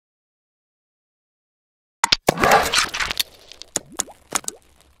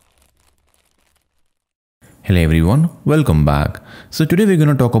Hello everyone, welcome back. So today we're going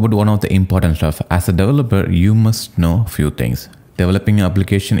to talk about one of the important stuff. As a developer, you must know a few things. Developing an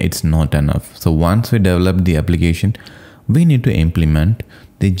application, it's not enough. So once we develop the application, we need to implement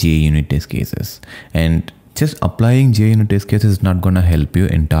the JUnit test cases. And just applying JUnit test cases is not going to help you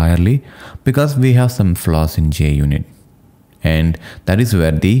entirely because we have some flaws in JUnit. And that is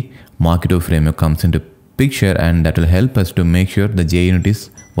where the Mockito framework comes into picture, and that will help us to make sure the JUnit is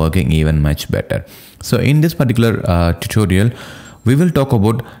working even much better. So in this particular tutorial, we will talk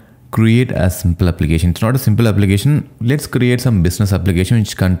about create a simple application. It's not a simple application. Let's create some business application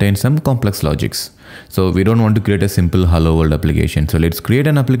which contains some complex logics. So we don't want to create a simple hello world application. So let's create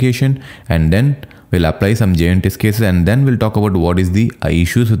an application and then we'll apply some JUnit test cases, and then we'll talk about what is the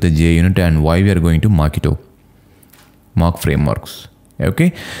issues with the JUnit and why we are going to Mockito frameworks.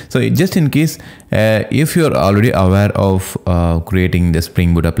 Okay, so just in case if you're already aware of creating the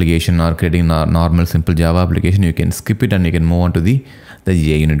Spring Boot application or creating a normal simple Java application, you can skip it and you can move on to the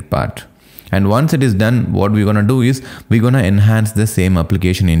JUnit part. And once it is done, what we're gonna do is we're gonna enhance the same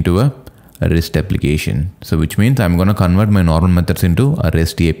application into a REST application. So which means I'm gonna convert my normal methods into a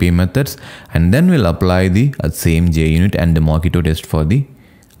REST API methods, and then we'll apply the same JUnit and the Mockito test for the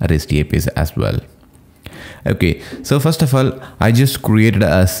REST APIs as well. Okay, so first of all, I just created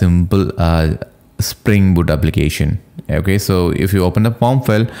a simple Spring Boot application. Okay, so if you open the POM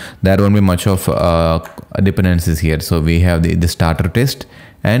file, there won't be much of dependencies here. So we have the starter test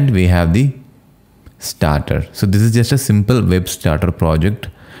and we have the starter. So this is just a simple web starter project,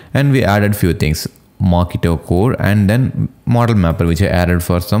 and we added few things: Mockito core and then model mapper, which I added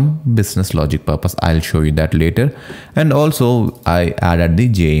for some business logic purpose. I'll show you that later. And also I added the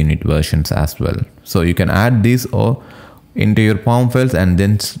JUnit versions as well. So you can add these or into your POM files and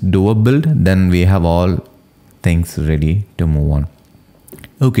then do a build. Then we have all things ready to move on.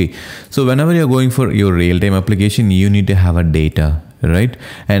 Okay, so whenever you're going for your real-time application, you need to have a data, right?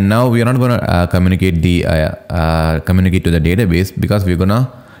 And now we are not going to communicate to the database, because we're going to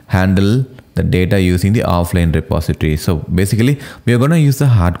handle the data using the offline repository. So basically we are going to use the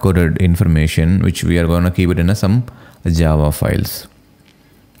hard-coded information, which we are going to keep it in some Java files.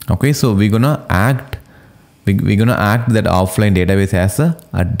 Okay, so we're going to act that offline database as a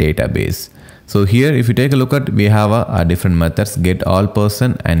database. So here, if you take a look at, we have a different methods: get all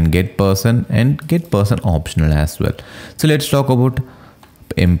person and get person optional as well. So let's talk about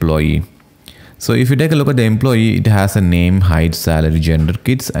employee. So if you take a look at the employee, it has a name, height, salary, gender,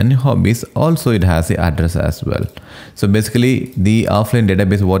 kids, and hobbies. Also, it has the address as well. So basically, the offline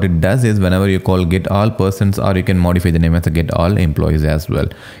database, what it does is whenever you call get all persons, or you can modify the name as a get all employees as well,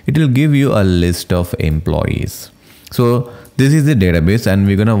 it will give you a list of employees. So this is the database, and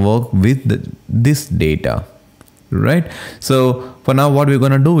we're gonna work with this data, right? So for now, what we're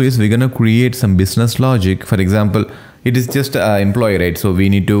gonna do is we're gonna create some business logic. For example, it is just an employee, right? So we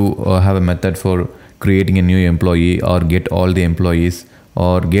need to have a method for creating a new employee, or get all the employees,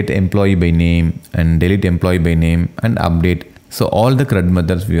 or get employee by name and delete employee by name and update. So all the CRUD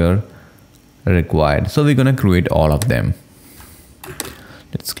methods we are required. So we're going to create all of them.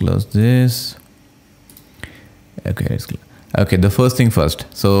 Let's close this. Okay, okay, the first thing first.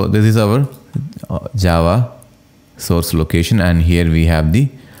 So this is our Java source location, and here we have the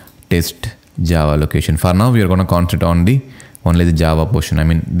test Java location. For now, we are going to concentrate on only the Java portion. I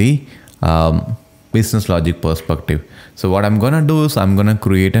mean the business logic perspective. So what I'm going to do is I'm going to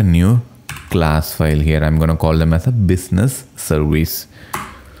create a new class file here. I'm going to call them as a business service.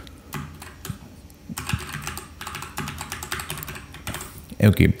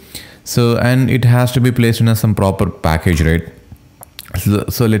 Okay. So, and it has to be placed in some proper package, right?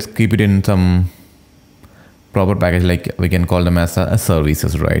 So let's keep it in some proper package, like we can call them as a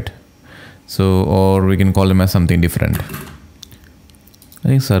services, right? So, or we can call them as something different. I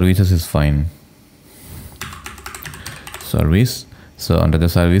think services is fine. Service. So under the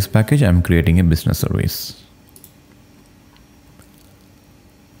service package, I'm creating a business service.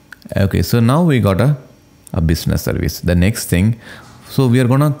 Okay, so now we got a business service. The next thing, so we are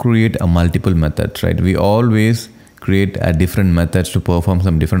gonna create a multiple methods, right? We always create a different methods to perform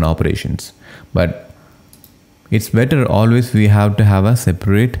some different operations, but it's better always we have to have a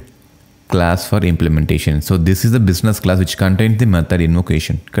separate class for implementation. So this is the business class which contains the method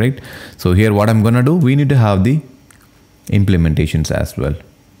invocation, correct? So here what I'm gonna do, we need to have the implementations as well,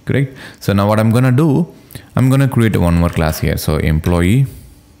 correct? So now what I'm gonna do, I'm gonna create one more class here. So employee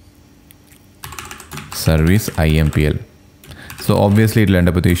service IMPL. So obviously it will end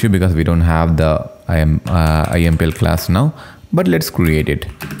up with the issue because we don't have the IMPL class now, but let's create it.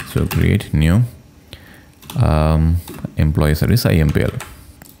 So create new employee service IMPL.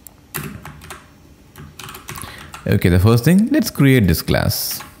 Okay, the first thing, let's create this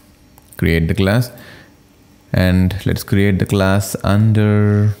class. Create the class, and let's create the class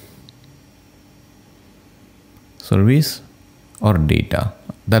under service or data.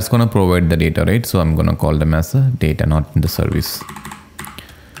 That's gonna provide the data, right? So I'm gonna call them as a data, not in the service.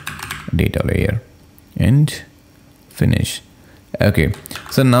 Data layer and finish. Okay,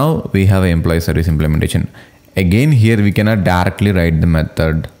 so now we have an employee service implementation. Again, here we cannot directly write the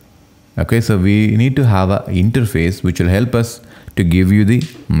method. Okay, so we need to have an interface which will help us to give you the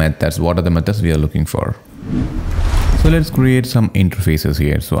methods. What are the methods we are looking for? So let's create some interfaces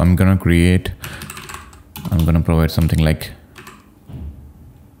here. So I'm gonna provide something like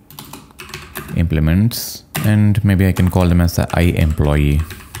implements, and maybe I can call them as the iEmployee.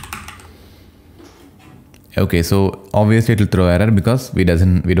 Okay, so obviously it will throw error because we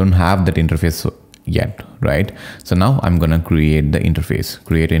don't have that interface yet, right? So now I'm gonna create the interface.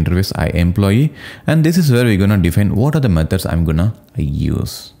 Create interface iEmployee, and this is where we're gonna define what are the methods I'm gonna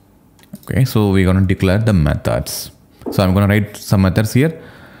use. Okay, so we're gonna declare the methods. So I'm gonna write some methods here,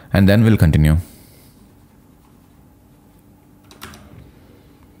 and then we'll continue.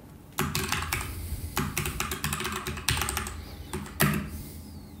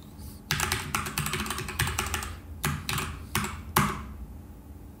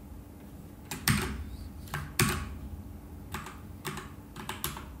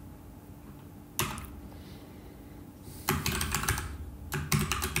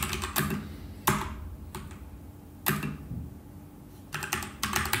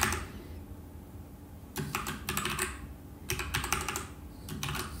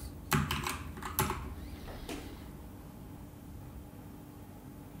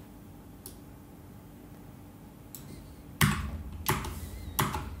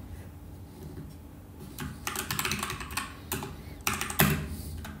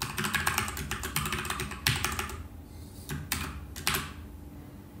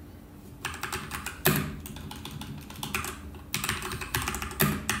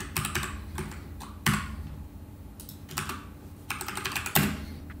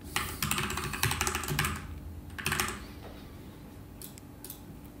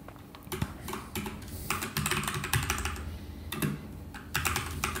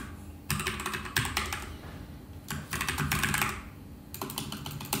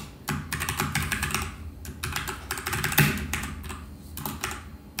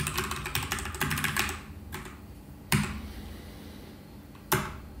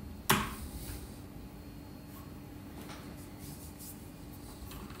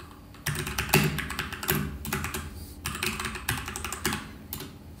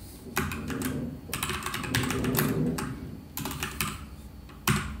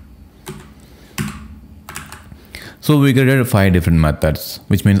 So we created 5 different methods,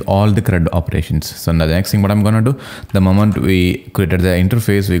 which means all the CRUD operations. So now the next thing what I'm gonna do, the moment we created the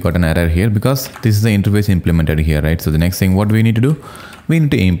interface, we got an error here because this is the interface implemented here, right? So the next thing what we need to do, we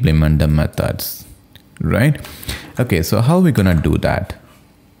need to implement the methods, right? Okay, so how are we gonna do that?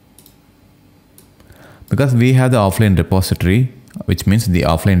 Because we have the offline repository, which means the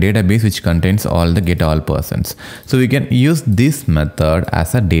offline database which contains all the get all persons. So we can use this method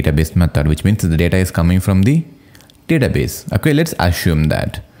as a database method, which means the data is coming from the database. Okay, let's assume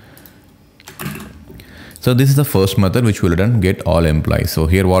that. So this is the first method which will run get all employees. So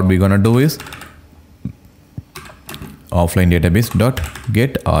here what we're gonna do is offline database dot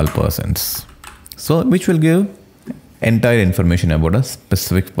get all persons. So which will give entire information about a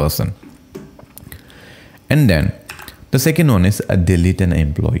specific person. And then the second one is a delete an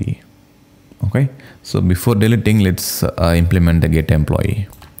employee. Okay, so before deleting, let's implement the get employee.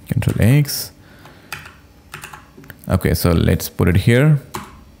 Control X. Okay, so let's put it here.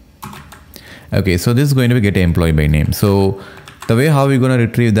 Okay, so this is going to be get employee by name. So the way how we're going to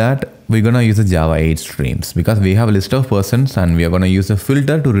retrieve that, we're going to use the Java 8 streams because we have a list of persons and we are going to use a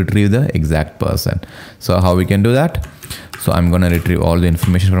filter to retrieve the exact person. So how we can do that? So I'm going to retrieve all the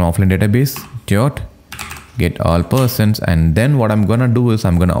information from offline database dot get all persons, and then what I'm going to do is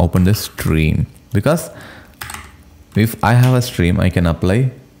I'm going to open the stream, because if I have a stream, I can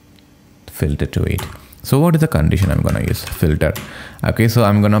apply filter to it. So what is the condition I'm going to use? Filter. Okay, so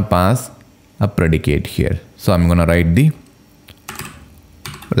I'm going to pass a predicate here. So I'm going to write the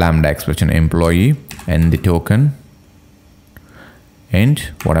lambda expression employee and the token, and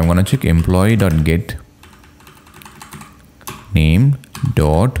what I'm going to check employee dot get name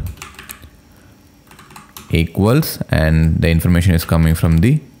dot equals, and the information is coming from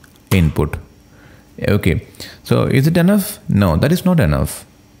the input. Okay, so is it enough? No, that is not enough.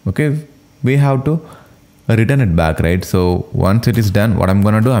 Okay, we have to return it back, right? So once it is done, what I'm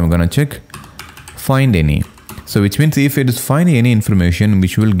gonna do, I'm gonna check find any. So which means if it is finding any information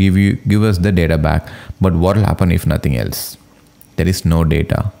which will give us the data back, but what will happen if nothing else? There is no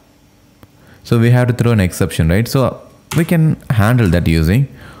data. So we have to throw an exception, right? So we can handle that using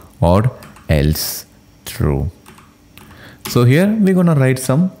or else true. So here we're gonna write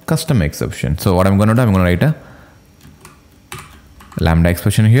some custom exception. So what I'm gonna do, I'm gonna write a lambda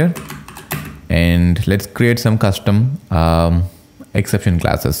expression here, and let's create some custom exception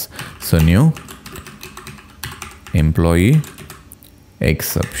classes. So new employee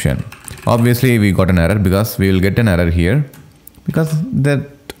exception. Obviously we got an error because we will get an error here because that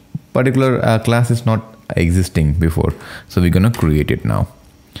particular class is not existing before. So we're gonna create it now.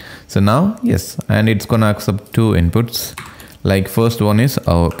 So now, yes, and it's gonna accept two inputs. Like first one is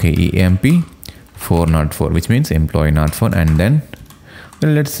okay, emp 404, which means employee not found, and then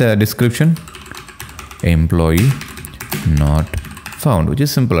well, let's description employee not found, which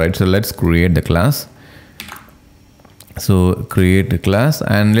is simple, right? So let's create the class. So create the class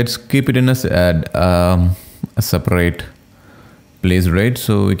and let's keep it in a separate place, right?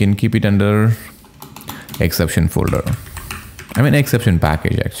 So we can keep it under exception folder. I mean exception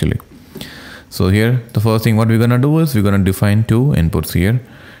package actually. So here the first thing what we're gonna do is we're gonna define two inputs here.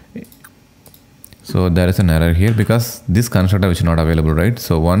 So there is an error here because this constructor is not available, right?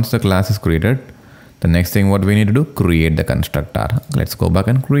 So once the class is created, the next thing what we need to do, create the constructor. Let's go back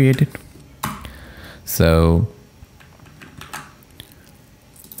and create it. So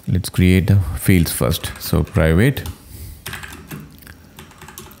let's create the fields first. So private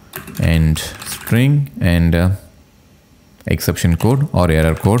and string and exception code or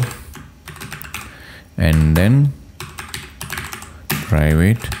error code, and then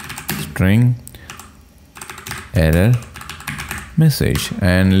private string error message,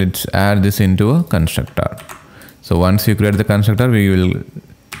 and let's add this into a constructor. So once you create the constructor, we will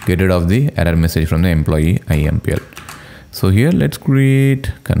get rid of the error message from the employee IMPL. So here let's create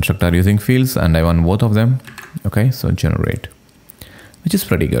constructor using fields, and I want both of them. Okay, so generate, which is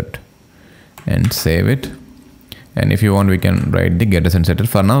pretty good, and save it. And if you want, we can write the getters and setters.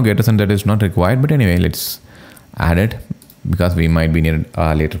 For now, getters and setters is not required, but anyway, let's add it because we might be near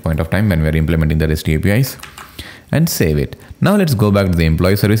a later point of time when we're implementing the REST APIs, and save it. Now let's go back to the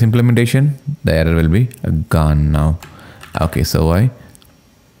employee service implementation. The error will be gone now. Okay, so okay,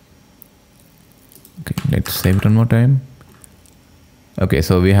 let's save it one more time. Okay,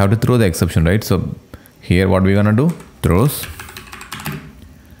 so we have to throw the exception, right? So here what we're gonna do, throws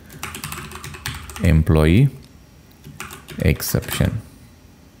employee exception.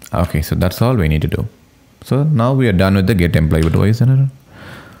 Okay, so that's all we need to do. So now we are done with the get employee. But why is an error?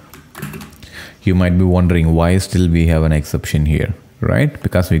 You might be wondering why still we have an exception here, right?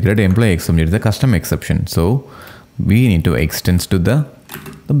 Because we create employee exception, it's a custom exception. So we need to extend to the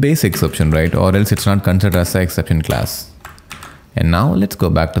base exception, right? Or else it's not considered as an exception class. And now let's go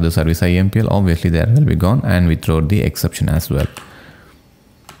back to the service IMPL. Obviously the error will be gone, and we throw the exception as well.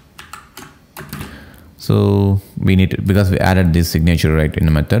 So we need to, because we added this signature right in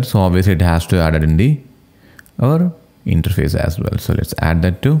the method, so obviously it has to add it in our interface as well. So let's add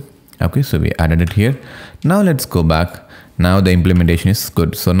that too. Okay, so we added it here. Now let's go back. Now the implementation is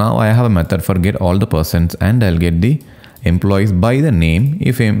good. So now I have a method for get all the persons, and I'll get the employees by the name.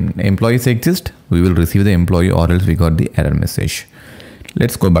 If employees exist, we will receive the employee, or else we got the error message.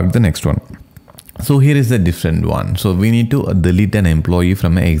 Let's go back to the next one. So here is a different one. So we need to delete an employee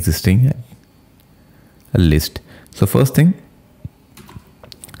from an existing list. So first thing,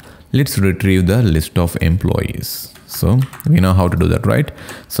 let's retrieve the list of employees. So we know how to do that, right?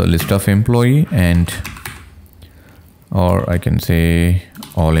 So list of employee, and or I can say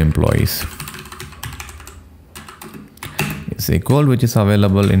all employees is equal, which is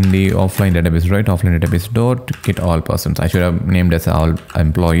available in the offline database, right? Offline database dot get all persons. I should have named as all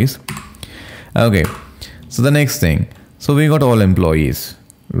employees. Okay, so the next thing, so we got all employees,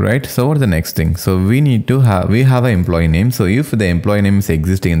 right? So what's the next thing? So we need to have, we have an employee name. So if the employee name is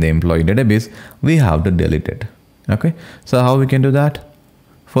existing in the employee database, we have to delete it. Okay, so how we can do that?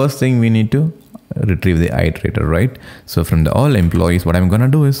 First thing, we need to retrieve the iterator, right? So from the all employees, what I'm gonna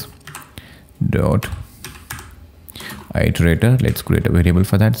do is dot iterator. Let's create a variable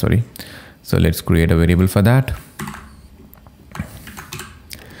for that. Sorry. So let's create a variable for that.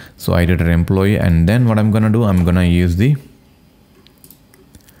 So iterator employee, and then what I'm gonna do, I'm gonna use the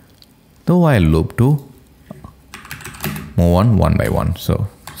while loop to move on one by one. So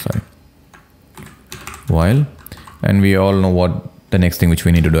sorry, while, and we all know what the next thing which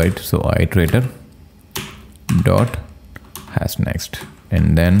we need to do, right? So iterator dot has next,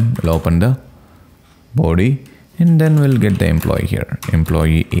 and then we'll open the body, and then we'll get the employee here.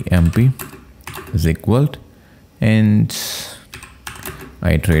 Employee emp is equal and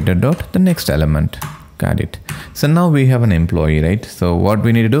iterator dot the next element. Got it. So now we have an employee, right? So what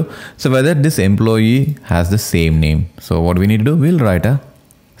we need to do, so whether this employee has the same name, so what we need to do, we'll write a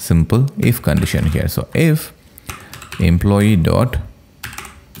simple if condition here. So if employee dot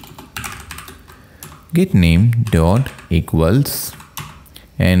get name dot equals,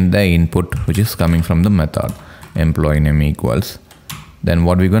 and the input which is coming from the method employee name equals, then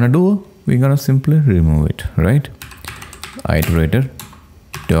what we're gonna do, we're gonna simply remove it, right? Iterator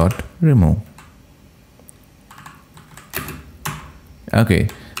dot remove. Okay,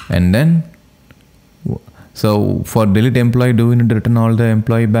 and then so for delete employee, do we need to return all the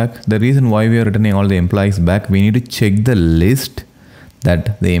employee back? The reason why we are returning all the employees back, we need to check the list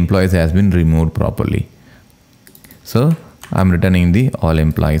that the employees has been removed properly. So I'm returning the all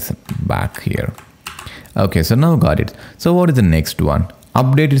employees back here. Okay, so now got it. So what is the next one?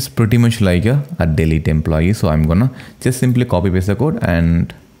 Update is pretty much like a delete employee. So I'm gonna just simply copy paste the code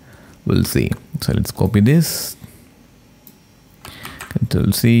and we'll see. So let's copy this.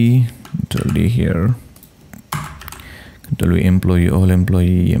 Control C, Control D here. Control V employee, all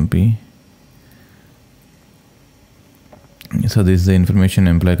employee emp. So this is the information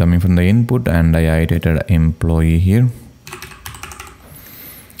employee coming from the input, and I iterated employee here.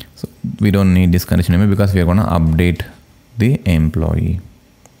 So we don't need this condition anymore because we are gonna update the employee.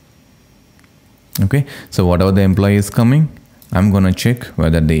 Okay, so whatever the employee is coming, I'm gonna check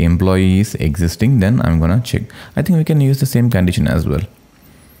whether the employee is existing, then I'm gonna check. I think we can use the same condition as well.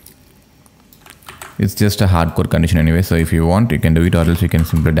 It's just a hardcore condition anyway, so if you want you can do it, or else you can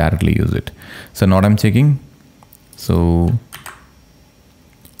simply directly use it. So now I'm checking. So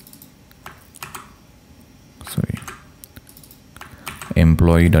sorry,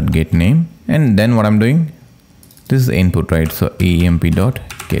 employee dot get name, and then what I'm doing, this is input, right? So emp dot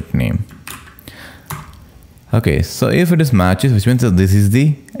get name. Okay, so if it is matches, which means that this is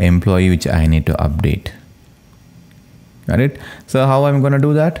the employee which I need to update. Got it? So how I'm gonna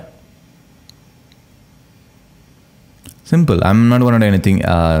do that? Simple. I'm not gonna do anything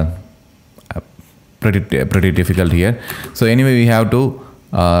pretty difficult here. So anyway, we have to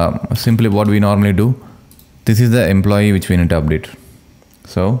simply what we normally do. This is the employee which we need to update.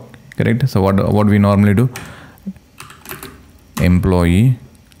 So correct. So what we normally do? Employee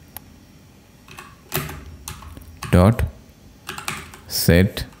dot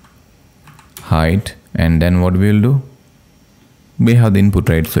set height, and then what we will do, we have the input,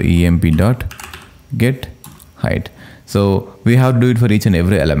 right? So emp dot get height. So we have to do it for each and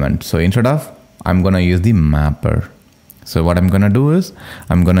every element. So instead of, I'm gonna use the mapper. So what I'm gonna do is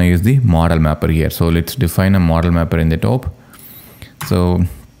I'm gonna use the model mapper here. So let's define a model mapper in the top. So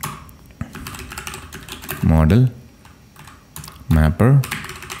model mapper.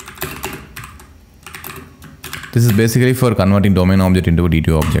 This is basically for converting domain object into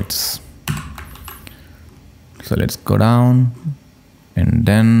D2 objects. So let's go down, and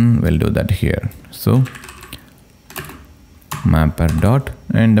then we'll do that here. So mapper dot,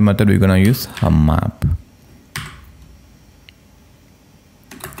 and the method we're gonna use a map.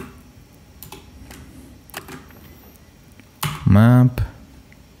 Map,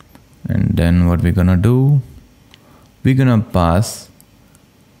 and then what we're gonna do, we're gonna pass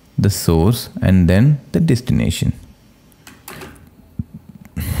the source and then the destination.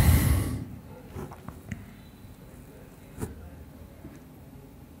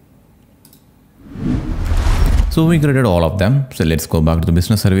 So we created all of them. So let's go back to the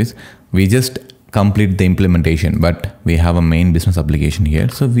business service. We just complete the implementation, but we have a main business application here.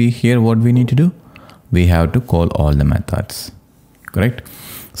 So what we need to do, we have to call all the methods, correct?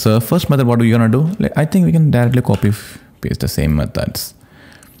 So first method, what we're gonna do, I think we can directly copy paste the same methods,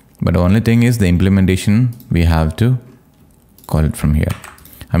 but the only thing is the implementation, we have to call it from here.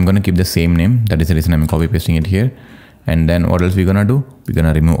 I'm gonna keep the same name. That is the reason I'm copy pasting it here. And then what else we're gonna do? We're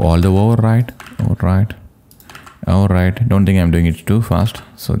gonna remove all the override. Don't think I'm doing it too fast.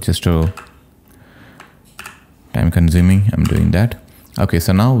 So just to time consuming, I'm doing that. Okay,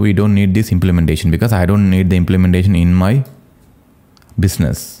 so now we don't need this implementation because I don't need the implementation in my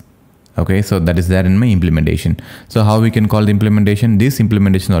business. Okay, so that is there in my implementation. So how we can call the implementation? This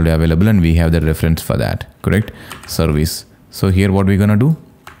implementation is already available and we have the reference for that, correct? Service. So here what we're gonna do?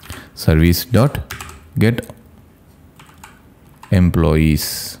 Service dot get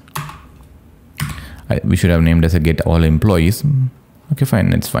employees. We should have named as a get all employees. Okay,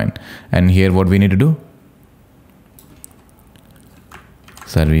 fine, it's fine. And here what we need to do?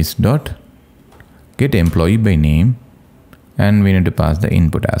 Service dot get employee by name, and we need to pass the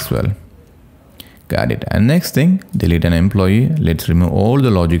input as well. Got it. And next thing, delete an employee. Let's remove all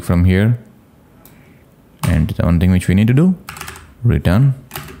the logic from here. And the one thing which we need to do, return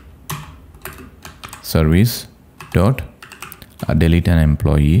service dot delete an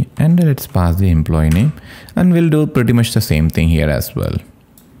employee, and let's pass the employee name, and we'll do pretty much the same thing here as well.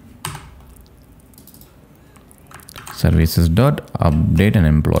 Services dot update an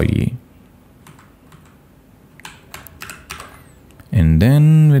employee, and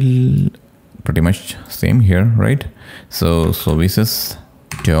then we'll pretty much same here, right? So services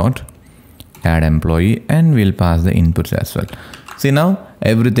dot add employee, and we'll pass the inputs as well. See, now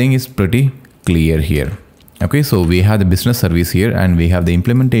everything is pretty clear here. Okay, so we have the business service here, and we have the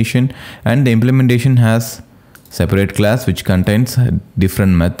implementation, and the implementation has separate class which contains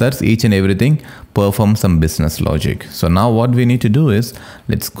different methods. Each and everything perform some business logic. So now what we need to do is,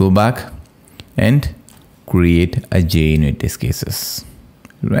 let's go back and create a JUnit test cases,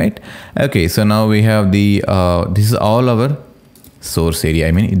 right? Okay, so now we have the this is all our source area.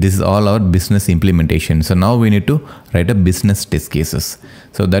 I mean, this is all our business implementation. So now we need to write a business test cases.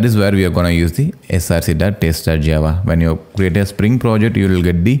 So that is where we are going to use the src.test.java. When you create a Spring project, you will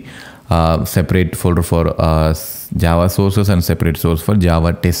get the separate folder for Java sources and separate source for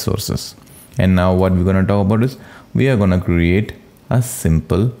Java test sources. And now what we're going to talk about is, we are going to create a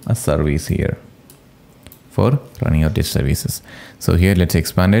simple service here for running our test services. So here, let's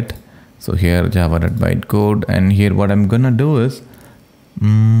expand it. So here, java.bytecode, and here what I'm going to do is,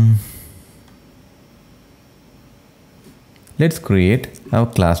 let's create a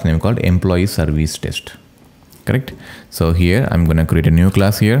class name called employee service test, correct? So here I'm going to create a new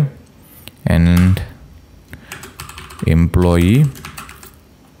class here, and employee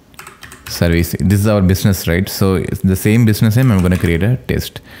service, this is our business, right? So it's the same business name. I'm going to create a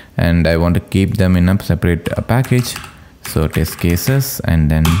test, and I want to keep them in a separate package. So test cases,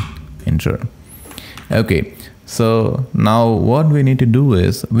 and then enter. Okay, so now what we need to do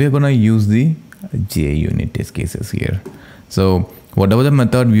is, we are going to use the JUnit test cases here. So whatever the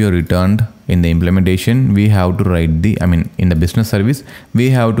method we are returned in the implementation, we have to write the, I mean, in the business service,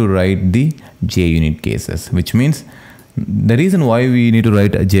 we have to write the JUnit cases, which means the reason why we need to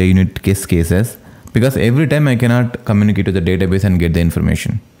write a JUnit cases, because every time I cannot communicate to the database and get the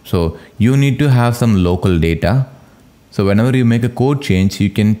information. So you need to have some local data. So whenever you make a code change, you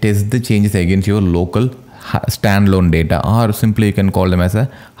can test the changes against your local standalone data, or simply you can call them as a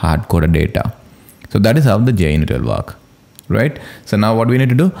hard-coded data. So that is how the JUnit will work, right? So now what we need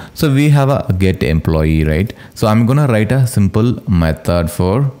to do, so we have a get employee, right? So I'm going to write a simple method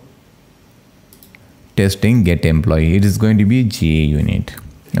for testing get employee. It is going to be JUnit.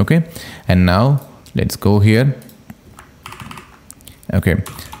 Okay, and now let's go here. Okay,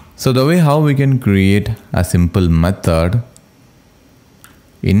 so the way how we can create a simple method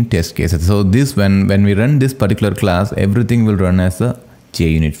in test cases. So this, when we run this particular class, everything will run as a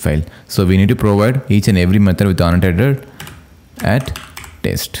JUnit file. So we need to provide each and every method with annotated at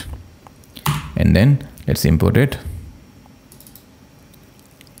test, and then let's import it.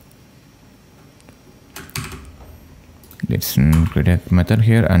 Let's create a method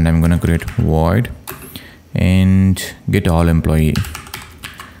here, and I'm going to create void and get all employee,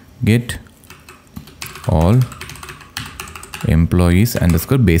 get all employees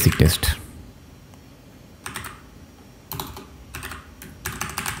underscore basic test.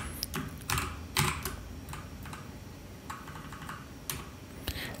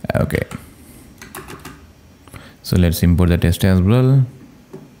 Okay, so let's import the test as well,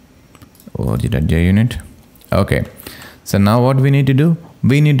 org.junit. Okay, so now what we need to do,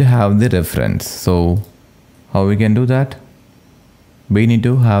 we need to have the reference. So how we can do that? We need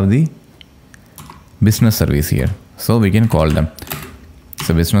to have the business service here. So we can call them.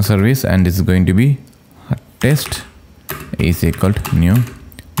 So business service, and this is going to be test is equal to new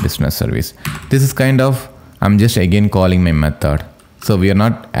business service. This is kind of, I'm just again calling my method. So we are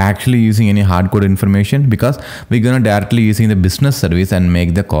not actually using any hard code information, because we're going to directly using the business service and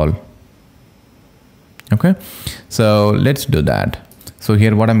make the call. Okay, so let's do that. So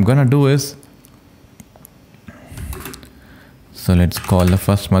here what I'm going to do is, so let's call the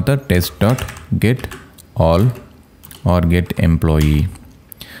first method test.get all or get employee.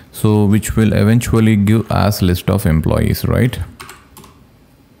 So which will eventually give us list of employees, right?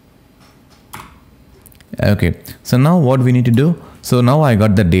 Okay, so now what we need to do, so now I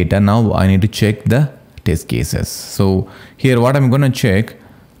got the data. Now I need to check the test cases. So here what I'm going to check,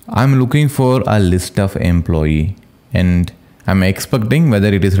 I'm looking for a list of employee, and I'm expecting whether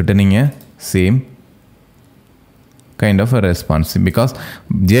it is returning a same kind of a response, because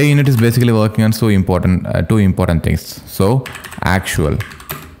JUnit is basically working on two important things. So actual,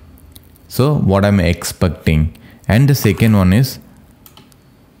 so what I'm expecting, and the second one is,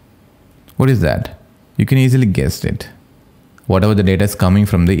 what is that? you can easily guess it. Whatever the data is coming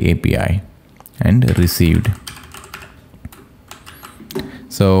from the API and received.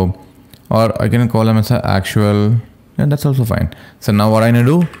 So, or I can call them as an actual, and that's also fine. So now what I'm gonna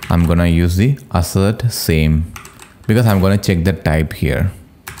do, I'm gonna use the assert same because I'm gonna check the type here.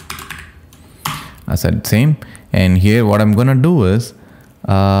 Assert same, and here what I'm gonna do is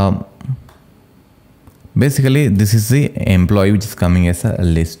basically this is the employee which is coming as a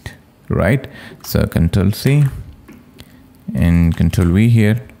list, right? So Control C and Control V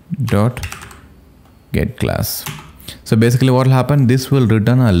here, dot get class. So basically what will happen, this will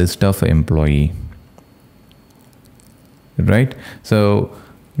return a list of employee, right? So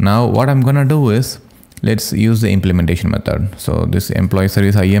now what I'm gonna do is, let's use the implementation method. So this employee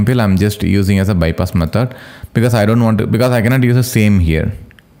service IMPL I'm just using as a bypass method because I don't want to, because I cannot use the same here,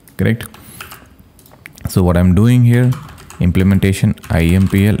 correct? So what I'm doing here, implementation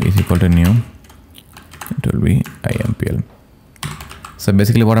IMPL is equal to new, it will be IMPL. So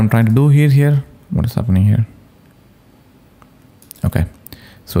basically what I'm trying to do here, what is happening here? Okay,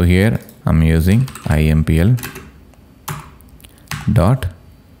 so here I'm using IMPL dot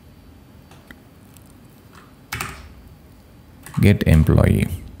get employee.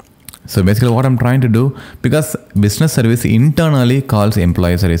 So basically what I'm trying to do, because business service internally calls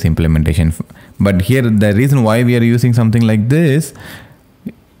employee service implementation, but here the reason why we are using something like this,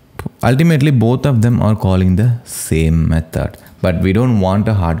 ultimately both of them are calling the same method, but we don't want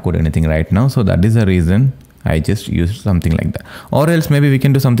to hard code anything right now. So that is the reason I just used something like that, or else maybe we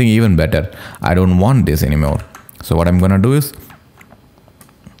can do something even better. I don't want this anymore. So what I'm gonna do is,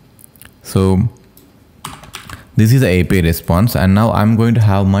 so this is the API response, and now I'm going to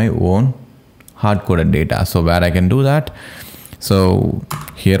have my own hard-coded data. So where I can do that, so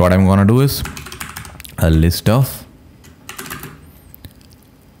here what I'm gonna do is a list of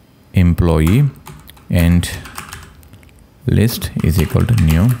employee and list is equal to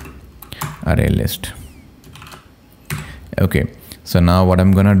new array list. Okay, so now what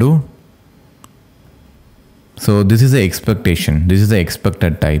I'm gonna do, so this is the expectation, this is the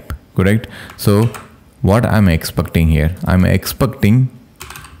expected type, correct? So what I'm expecting here, I'm expecting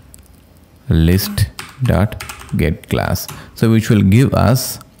list dot get class, so which will give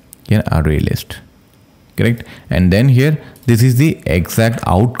us an array list, correct? And then here this is the exact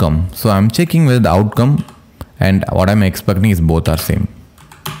outcome, so I'm checking whether the outcome and what I'm expecting is both are same.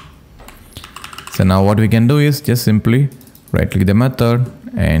 So now what we can do is just simply right click the method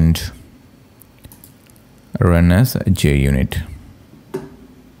and run as JUnit.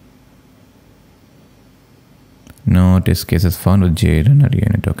 No test cases found with JRunner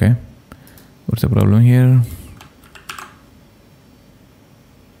unit. Okay, what's the problem here?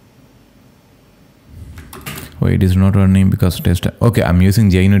 Oh, it is not running because test. Okay, I'm using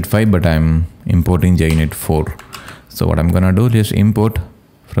JUnit 5, but I'm importing JUnit 4. So what I'm gonna do, just import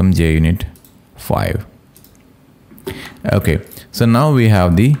from JUnit 5. Okay, so now we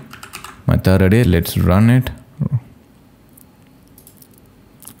have the method array. Let's run it.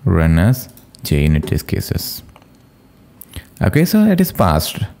 Run as JUnit test cases. Okay, so it is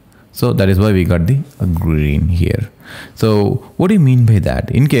passed. So that is why we got the green here. So what do you mean by that?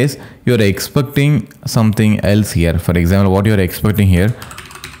 In case you're expecting something else here, for example, what you're expecting here,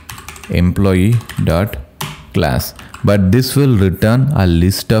 employee dot class, but this will return a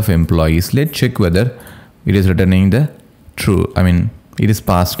list of employees. Let's check whether it is returning the true. I mean, it is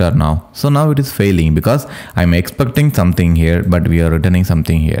passed or now. So now it is failing because I'm expecting something here, but we are returning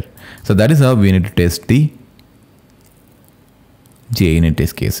something here. So that is how we need to test the JUnit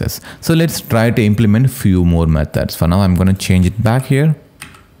test cases. So let's try to implement few more methods. For now, I'm going to change it back here.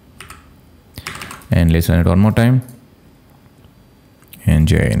 And let's run it one more time. And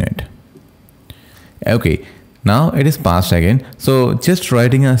JUnit. Okay, now it is passed again. So just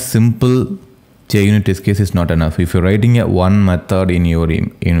writing a simple JUnit test case is not enough. If you're writing a one method in your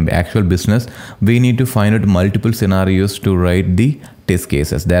actual business, we need to find out multiple scenarios to write the test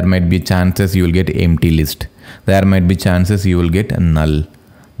cases. There might be chances you will get empty list. There might be chances you will get a null.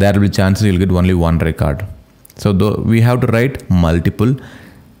 There will be chances you will get only one record. So we have to write multiple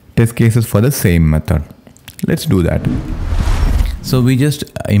test cases for the same method. Let's do that. So we just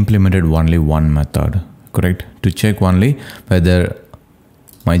implemented only one method, correct? To check only whether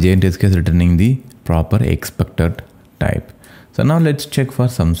my JUnit test case returning the proper expected type. So now let's check for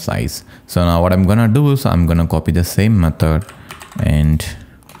some size. So now what I'm gonna do is I'm gonna copy the same method and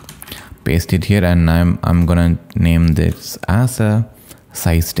paste it here, and I'm gonna name this as a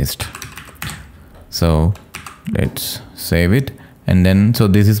size test. So let's save it, and then so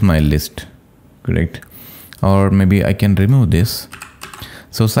this is my list, correct? Or maybe I can remove this.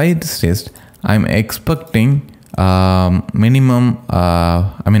 So size test, I'm expecting minimum,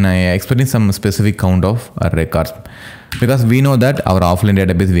 I expecting some specific count of records, because we know that our offline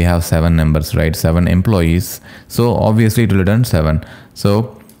database, we have 7 numbers, right? 7 employees. So obviously it will return 7.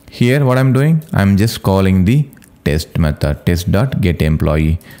 So here what I'm doing, I'm just calling the test method,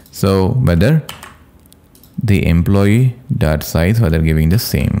 test.getEmployee. So whether the employee dot size, whether giving the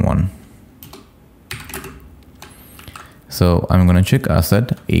same one. So I'm going to check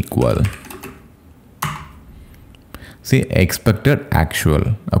asset equal. See, expected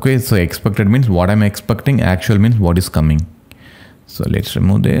actual. Okay, so expected means what I'm expecting, actual means what is coming. So let's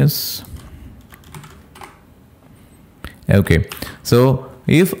remove this. Okay, so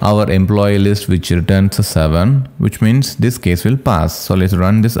if our employee list which returns a 7, which means this case will pass. So let's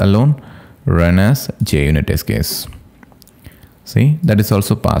run this alone, run as JUnit test case. See, that is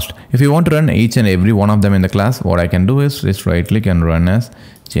also passed. If you want to run each and every one of them in the class, what I can do is just right click and run as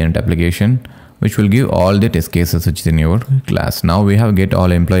JUnit application, which will give all the test cases which is in your class. Now we have get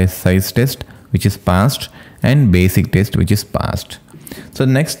all employee size test which is passed and basic test which is passed. So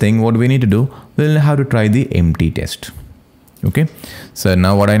next thing what we need to do, we'll have to try the empty test. Okay, so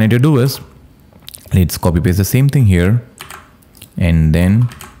now what I need to do is, let's copy paste the same thing here and then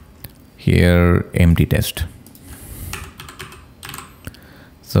here empty test.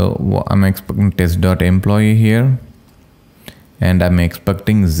 So I'm expecting test.employee here and I'm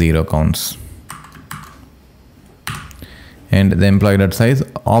expecting 0 counts. And the employee.size,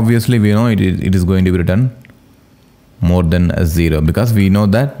 obviously we know it is going to be written more than 0, because we know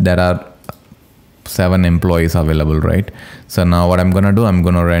that there are 7 employees available, right? So now what I'm gonna do, I'm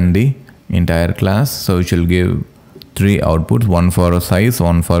gonna run the entire class. So it will give 3 outputs, one for size,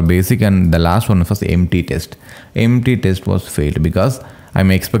 one for basic, and the last one was empty test. Empty test was failed because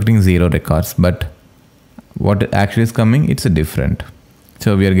I'm expecting 0 records, but what actually is coming, it's a different.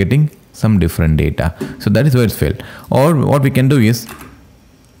 So we are getting some different data. So that is where it's failed. Or what we can do is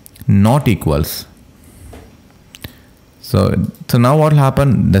not equals. So now what will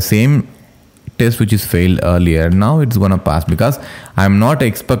happen, the same test which is failed earlier, now it's gonna pass because I'm not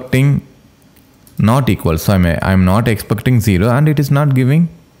expecting not equal. So I'm not expecting 0 and it is not giving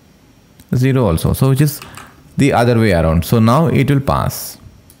 0 also. So which is the other way around. So now it will pass.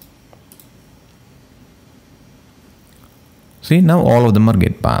 See, now all of them are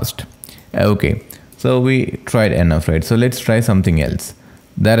get passed. Okay, so we tried enough, right? So let's try something else.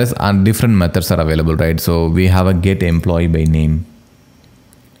 There is different methods are available, right? So we have a get employee by name.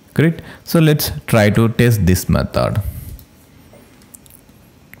 Correct. So let's try to test this method.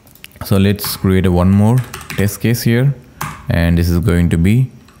 So let's create one more test case here, and this is going to be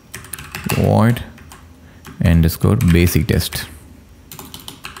void underscore basic test.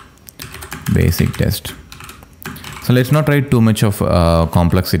 Basic test. So let's not write too much of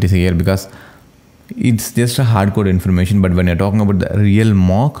complexities here because it's just a hardcode information. But when you're talking about the real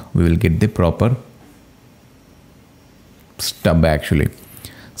mock, we will get the proper stub actually.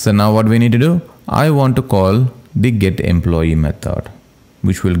 So now what we need to do, I want to call the get employee method,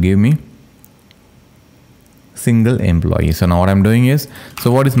 which will give me single employee. So now what I'm doing is,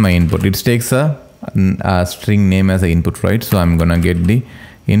 so what is my input? It takes a string name as an input, right? So I'm gonna get the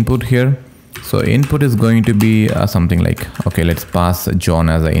input here. So input is going to be something like, okay, let's pass John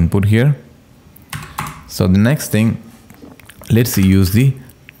as an input here. So the next thing, let's use the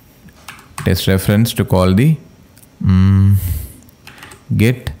test reference to call the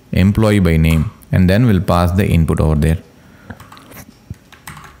get employee by name, and then we'll pass the input over there,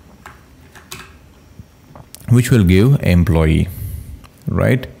 which will give employee,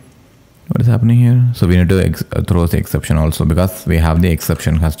 right? What is happening here? So we need to throw the exception also because we have the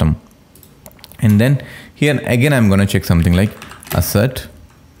exception custom. And then here again, I'm going to check something like asset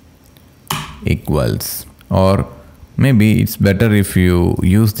equals, or maybe it's better if you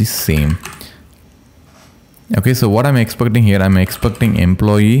use the same. Okay, so what I'm expecting here, I'm expecting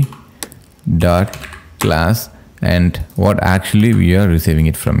employee dot class and what actually we are receiving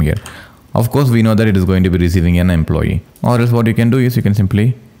it from here. Of course, we know that it is going to be receiving an employee, or else what you can do is you can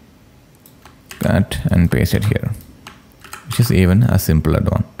simply cut and paste it here, which is even a simpler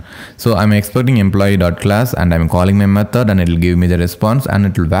one. So I'm expecting employee.class and I'm calling my method, and it will give me the response, and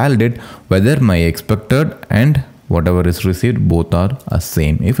it will validate whether my expected and whatever is received both are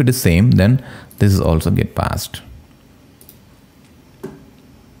same. If it is same, then this is also get passed.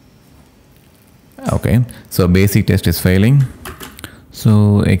 Okay, so basic test is failing.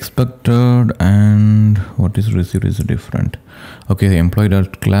 So expected and what is received is different. Okay, the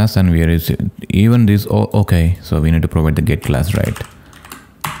employee.class and we are even this. Oh, okay, so we need to provide the get class, right?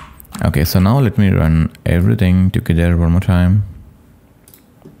 Okay, so now let me run everything together one more time.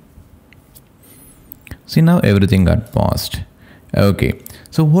 See, now everything got paused. Okay,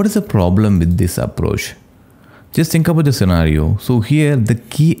 so what is the problem with this approach? Just think about the scenario. So here the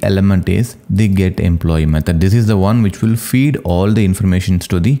key element is the get employee method. This is the one which will feed all the informations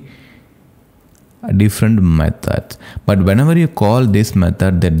to the different methods. But whenever you call this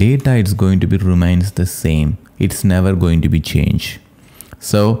method, the data is going to be remains the same. It's never going to be changed.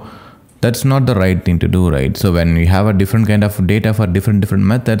 So that's not the right thing to do, right? So when you have a different kind of data for different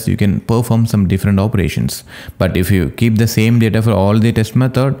methods, you can perform some different operations. But if you keep the same data for all the test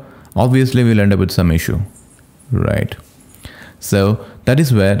method, obviously we'll end up with some issue, right? So that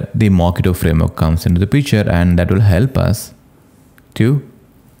is where the Mockito framework comes into the picture, and that will help us to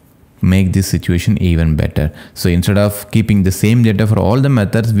make this situation even better. So instead of keeping the same data for all the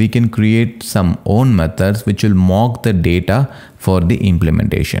methods, we can create some own methods which will mock the data for the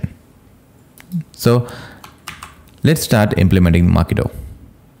implementation. So let's start implementing Mockito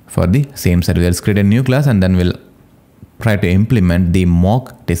for the same service. Let's create a new class and then we'll try to implement the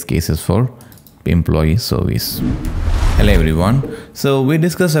mock test cases for employee service. Hello everyone. So we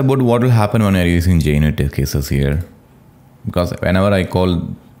discussed about what will happen when you're using JUnit test cases here. Because whenever I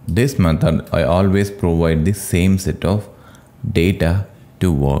call this method, I always provide the same set of data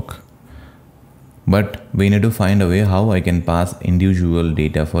to work. But we need to find a way how I can pass individual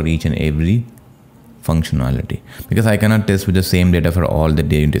data for each and every functionality, because I cannot test with the same data for all the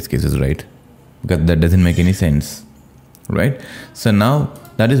JUnit test cases, right? Because that doesn't make any sense, right? So now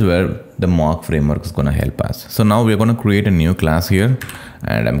that is where the mock framework is going to help us. So now we're going to create a new class here,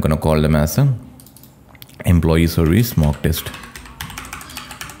 and I'm going to call them as a employee service mock test.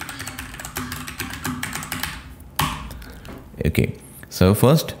 Okay, so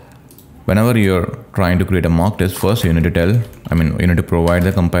first, whenever you're trying to create a mock test, first you need to you need to provide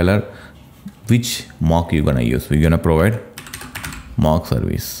the compiler which mock you're gonna use. We're gonna provide mock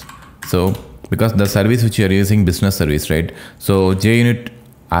service. So because the service which you're using business service, right? So JUnit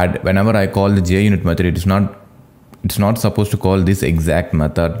add, whenever I call the JUnit method, it's not supposed to call this exact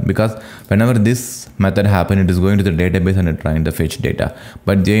method, because whenever this method happens, it is going to the database and trying to fetch data.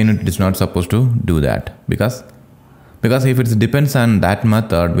 But JUnit is not supposed to do that, because if it depends on that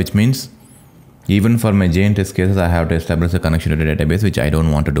method, which means even for my JUnit test cases, I have to establish a connection to the database, which I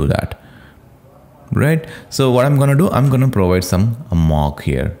don't want to do that, right? So what I'm going to do, I'm going to provide a mock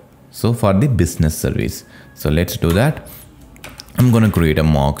here. So for the business service, so let's do that. I'm going to create a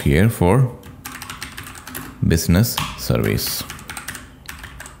mock here for business service,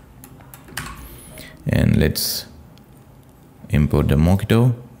 and let's import the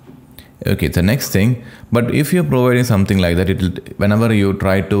Mockito. Okay, the next thing, but if you're providing something like that, it will, whenever you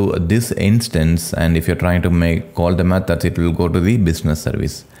try to this instance, and if you're trying to call the methods, it will go to the business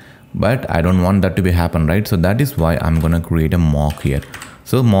service. But I don't want that to be happen, right? So that is why I'm going to create a mock here.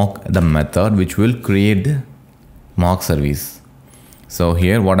 So mock the method which will create the mock service. So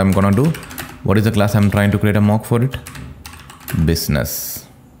here what I'm going to do, what is the class I'm trying to create a mock for it? Business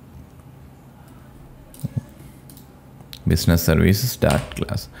service start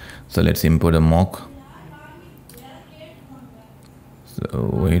class. So let's import a mock. So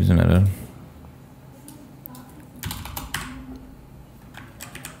wait, an error.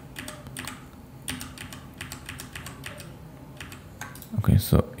 Okay,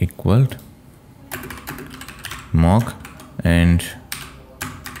 so equal mock and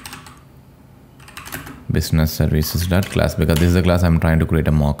business services dot class, because this is the class I'm trying to create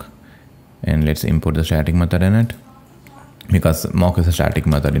a mock. And let's import the static method in it, because mock is a static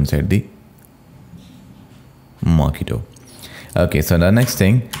method inside the Mockito. Okay, so the next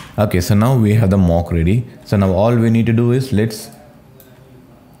thing, okay, so now we have the mock ready. So now all we need to do is let's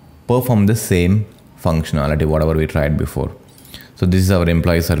perform the same functionality whatever we tried before. So this is our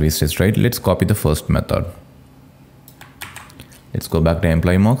employee service test, right? Let's copy the first method. Let's go back to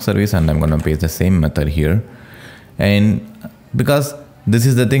employee mock service, and I'm going to paste the same method here. And because this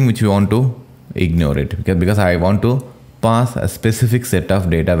is the thing which we want to ignore it, because I want to pass a specific set of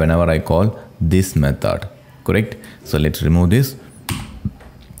data whenever I call this method, correct? So let's remove this.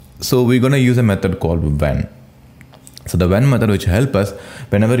 So we're going to use a method called when. So the when method which help us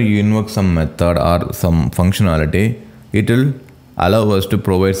whenever you invoke some method or some functionality, it will allow us to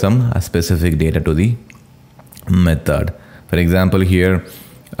provide some specific data to the method. For example, here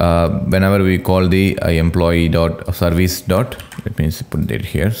whenever we call the employee dot service dot, let me put it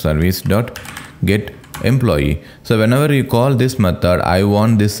here, service dot get employee. So whenever you call this method, I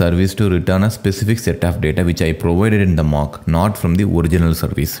want this service to return a specific set of data which I provided in the mock, not from the original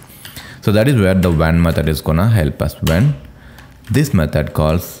service. So that is where the when method is gonna help us. When this method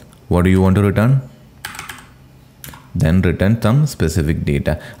calls, what do you want to return? then return some specific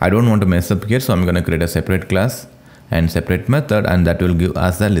data. I don't want to mess up here, so I'm going to create a separate class and separate method, and that will give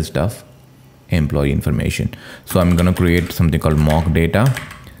us a list of employee information. So I'm going to create something called mock data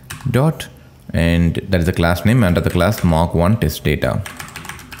dot, and that is the class name, under the class mock1 test data.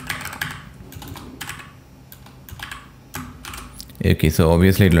 Okay, so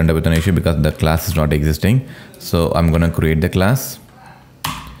obviously it will end up with an issue because the class is not existing. So I'm going to create the class,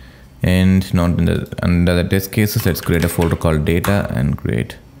 and not in the under the test cases, let's create a folder called data and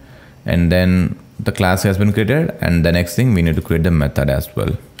create, and then the class has been created, and the next thing we need to create the method as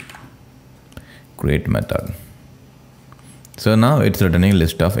well. Create method. So now it's returning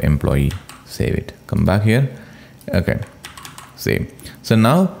list of employee. Save it, come back here. Okay, save. So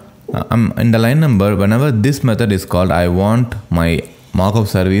now I'm in the line number. Whenever this method is called, I want my mockup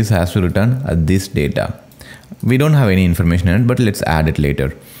service has to return this data. We don't have any information in it, but let's add it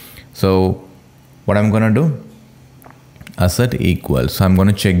later. So what I'm gonna do, asset equals, so I'm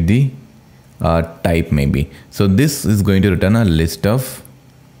gonna check the type maybe. So this is going to return a list of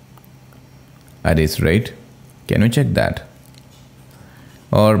arrays, right? Can we check that?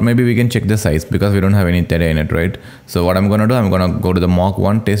 Or maybe we can check the size because we don't have any data in it, right? So what I'm gonna do, I'm gonna go to the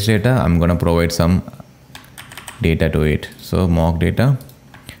mock1 test data. I'm gonna provide some data to it. So mock data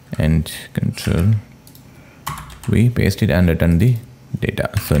and control we paste it and return the data.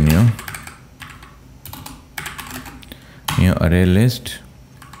 So new array list,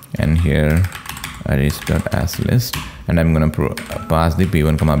 and here arrays.asList, and I'm gonna pass the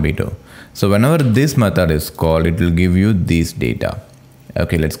p1 comma b2. So whenever this method is called, it will give you this data.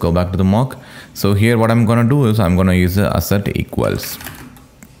 Okay, let's go back to the mock. So here what I'm gonna do is I'm gonna use the asset equals.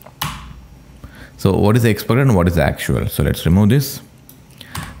 So what is the expected and what is the actual? So let's remove this.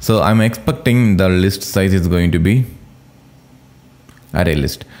 So I'm expecting the list size is going to be array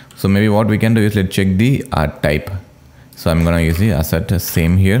list. So maybe what we can do is let's check the type. So I'm gonna use the asset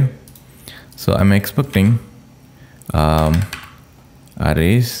same here. So I'm expecting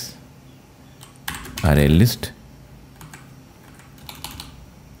arrays array list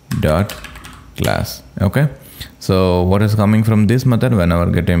dot class. Okay, so what is coming from this method, whenever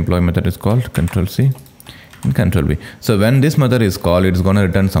get employee method is called, control C and control V. So when this method is called, it's going to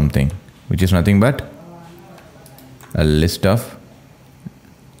return something which is nothing but a list of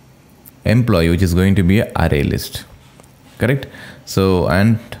employee, which is going to be an array list, correct? So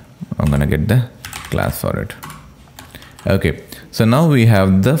and I'm gonna get the class for it. Okay, so now we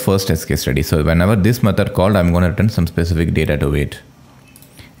have the first test case ready. So whenever this method called, I'm going to return some specific data to it.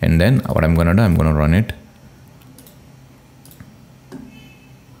 And then what I'm gonna do, I'm gonna run it.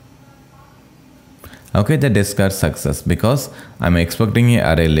 Okay, the test got success because I'm expecting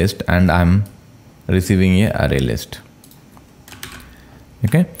an array list and I'm receiving an array list.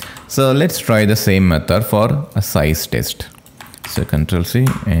 Okay, so let's try the same method for a size test. So control C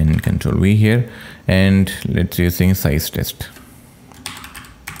and control V here, and let's using size test.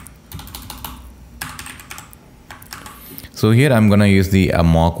 So here I'm gonna use the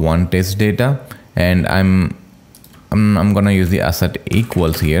mock1 test data, and I'm gonna use the asset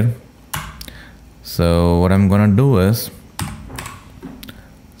equals here. So what I'm gonna do is,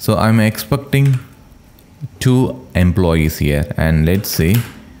 so I'm expecting 2 employees here, and let's say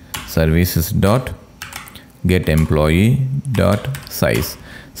services dot get employee dot size.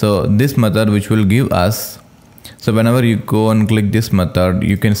 So this method which will give us, so whenever you go and click this method,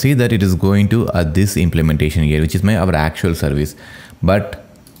 you can see that it is going to this implementation here, which is our actual service. But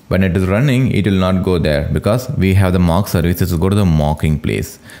when it is running, it will not go there because we have the mock services to go to the mocking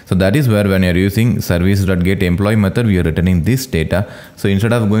place. So that is where when you're using service.getEmployee method, we are returning this data. So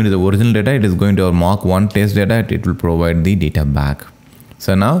instead of going to the original data, it is going to our mock1 test data. It will provide the data back.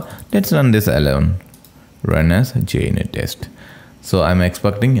 So now let's run this alone. Run as JUnit test. So I'm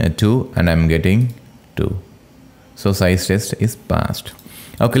expecting a 2 and I'm getting 2. So size test is passed.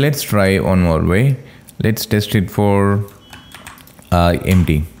 Okay, let's try one more way. Let's test it for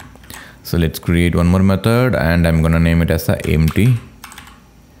empty. So let's create one more method, and I'm gonna name it as a empty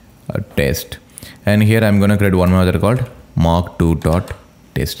test. And here I'm gonna create one more method called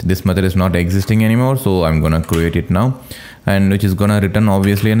mock2.test. This method is not existing anymore, so I'm gonna create it now, and which is gonna return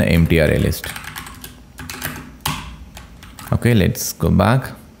obviously an empty array list. Okay, let's go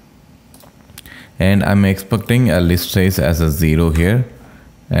back. And I'm expecting a list size as a 0 here,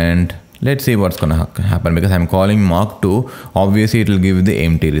 and let's see what's gonna happen because I'm calling mock2. Obviously it will give the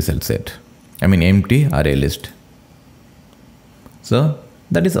empty result set, empty array list. So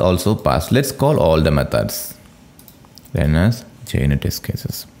that is also passed. Let's call all the methods. Then as JUnit test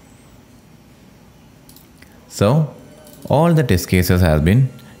cases. So all the test cases have been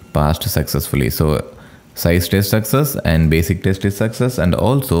passed successfully. So size test success and basic test is success, and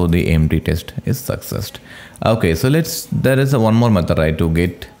also the empty test is success. Okay, so there is one more method, right, to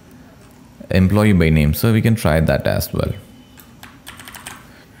get employee by name, so we can try that as well.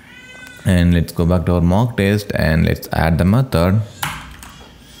 And let's go back to our mock test and let's add the method.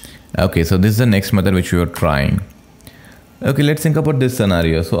 Okay, so this is the next method which we are trying. Okay, let's think about this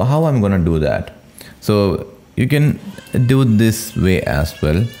scenario. So how I'm gonna do that? So you can do this way as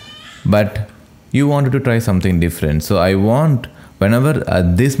well, but you wanted to try something different. So I want, whenever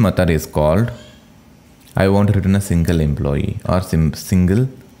this method is called, I want to return a single employee or single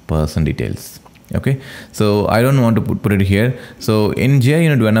person details. Okay, so I don't want to put it here. So in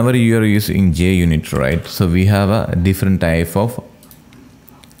JUnit, whenever you are using JUnit, right, so we have a different type of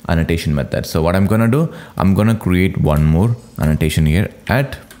annotation method. So what I'm gonna do, I'm gonna create one more annotation here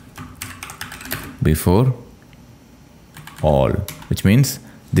at before all, which means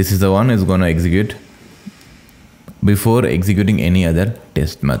this is the one is gonna execute before executing any other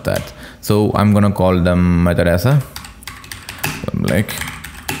test method. So I'm gonna call the method as a like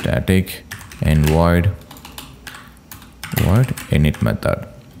static and void init method.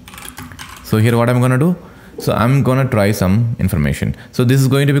 So here what I'm gonna do, so I'm gonna try some information. So this is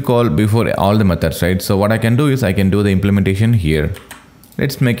going to be called before all the methods, right? So what I can do is I can do the implementation here.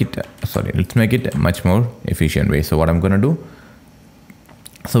 Let's make it much more efficient way. So what I'm gonna do,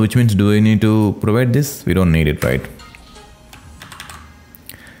 so which means, do we need to provide this? We don't need it, right?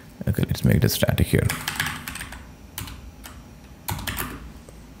 Okay, let's make it a static here.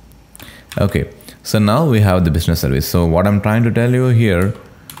 Okay, so now we have the business service. So what I'm trying to tell you here,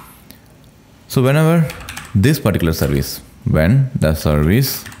 so whenever this particular service, when the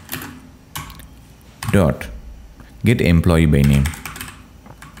service dot get employee by name,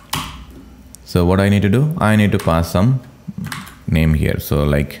 so what I need to do, I need to pass some name here. So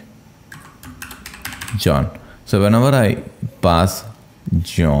like John. So whenever I pass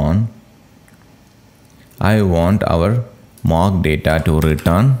John, I want our mock data to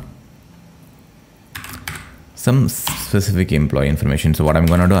return some specific employee information. So what I'm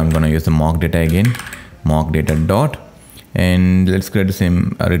gonna do, I'm gonna use the mock data again, mock data dot, and let's create the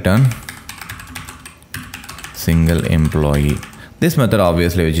same return single employee. This method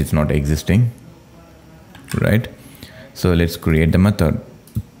obviously which is not existing, right? So let's create the method.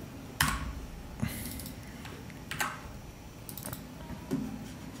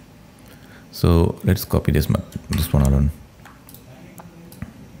 So let's copy this one alone.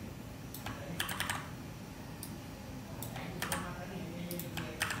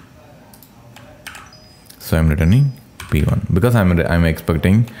 So I'm returning P1 because I'm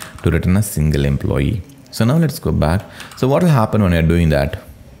expecting to return a single employee. So now let's go back. So what will happen when you're doing that?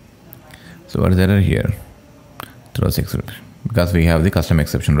 So what is the error here? Throws exception because we have the custom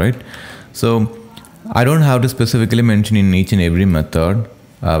exception, right? So I don't have to specifically mention in each and every method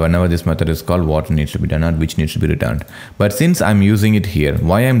whenever this method is called what needs to be done or which needs to be returned. But since I'm using it here,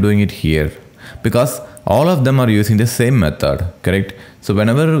 why I'm doing it here? Because all of them are using the same method, correct? So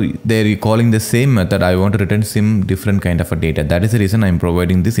whenever they're calling the same method, I want to return some different kind of a data. That is the reason I'm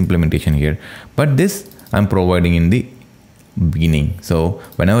providing this implementation here. But this I'm providing in the beginning. So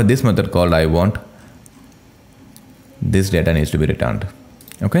whenever this method called, I want this data needs to be returned.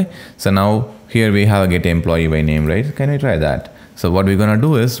 Okay. So now here we have a get employee by name, right? Can we try that? So what we're gonna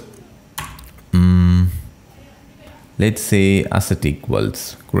do is, let's say assert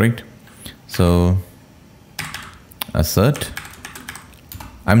equals, correct? So assert,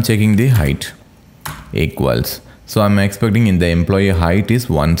 I'm checking the height equals. So I'm expecting in the employee height is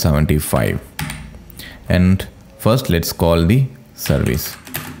 175. And first let's call the service.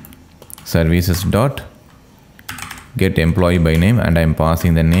 Services dot get employee by name, and I'm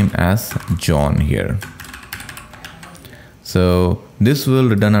passing the name as John here. So this will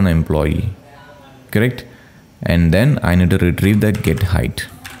return an employee, correct? And then I need to retrieve the get height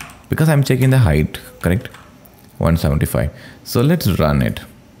because I'm checking the height, correct? 175. So let's run it.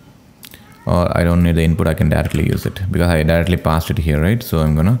 Or I don't need the input, I can directly use it because I directly passed it here, right? So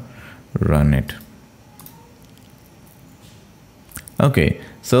I'm gonna run it. Okay,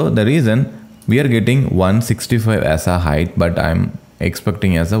 so the reason we are getting 165 as a height, but I'm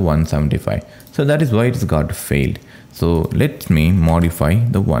expecting as a 175. So that is why it's got failed. So let me modify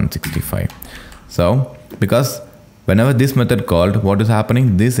the 165. So because whenever this method called, what is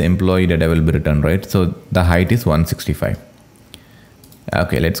happening? This employee data will be returned, right? So the height is 165.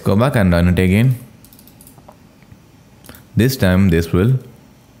 Okay, let's go back and run it again. This time this will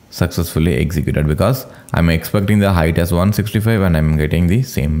successfully executed because I'm expecting the height as 165 and I'm getting the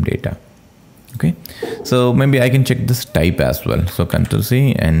same data. Okay, so maybe I can check this type as well. So Ctrl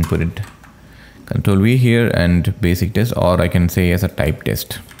C and put it Control V here and basic test, or I can say as a type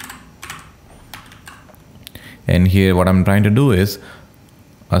test. And here what I'm trying to do is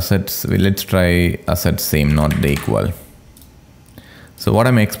assets, let's try assets same, not the equal. So what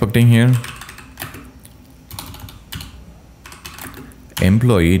I'm expecting here,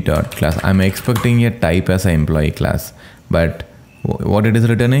 employee dot class. I'm expecting a type as an employee class, but what it is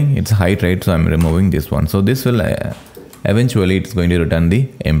returning, it's height, right? So I'm removing this one. So this will eventually it's going to return the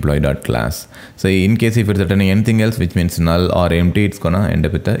employee dot class. So in case if it's returning anything else, which means null or empty, it's gonna end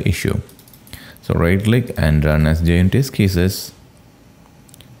up with the issue. So right click and run as JUnit test cases.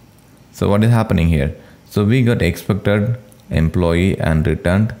 So what is happening here? So we got expected employee and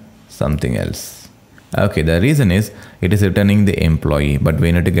returned something else. Okay, the reason is it is returning the employee, but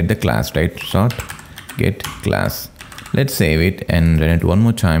we need to get the class, right? Sort get class. Let's save it and run it one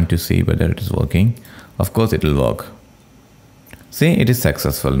more time to see whether it is working. Of course it will work. See, it is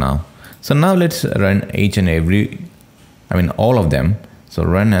successful now. So now let's run each and every, all of them. So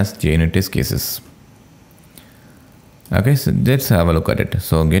run as JUnit test cases. Okay, so let's have a look at it.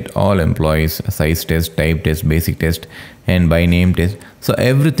 So get all employees, size test, type test, basic test, and by name test. So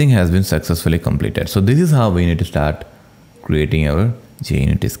everything has been successfully completed. So this is how we need to start creating our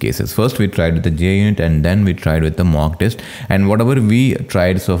JUnit test cases. First we tried with the JUnit and then we tried with the mock test. And whatever we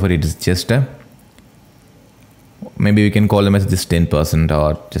tried so far, it is just a, maybe we can call them as just 10%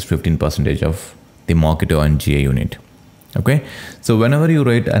 or just 15% of the Mockito and JUnit. Okay, so whenever you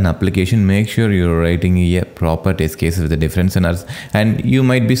write an application, make sure you're writing a proper test case with the different scenarios. And you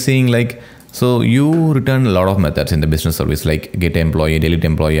might be seeing like, so you return a lot of methods in the business service like get employee, delete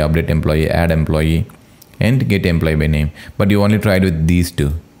employee, update employee, add employee, and get employee by name. But you only tried with these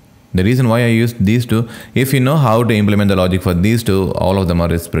two. The reason why I used these two, if you know how to implement the logic for these two, all of them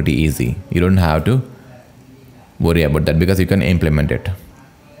are is pretty easy. You don't have to worry about that because you can implement it.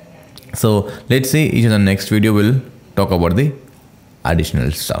 So let's see, in the next video we'll talk about the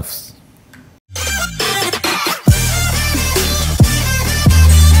additional stuffs.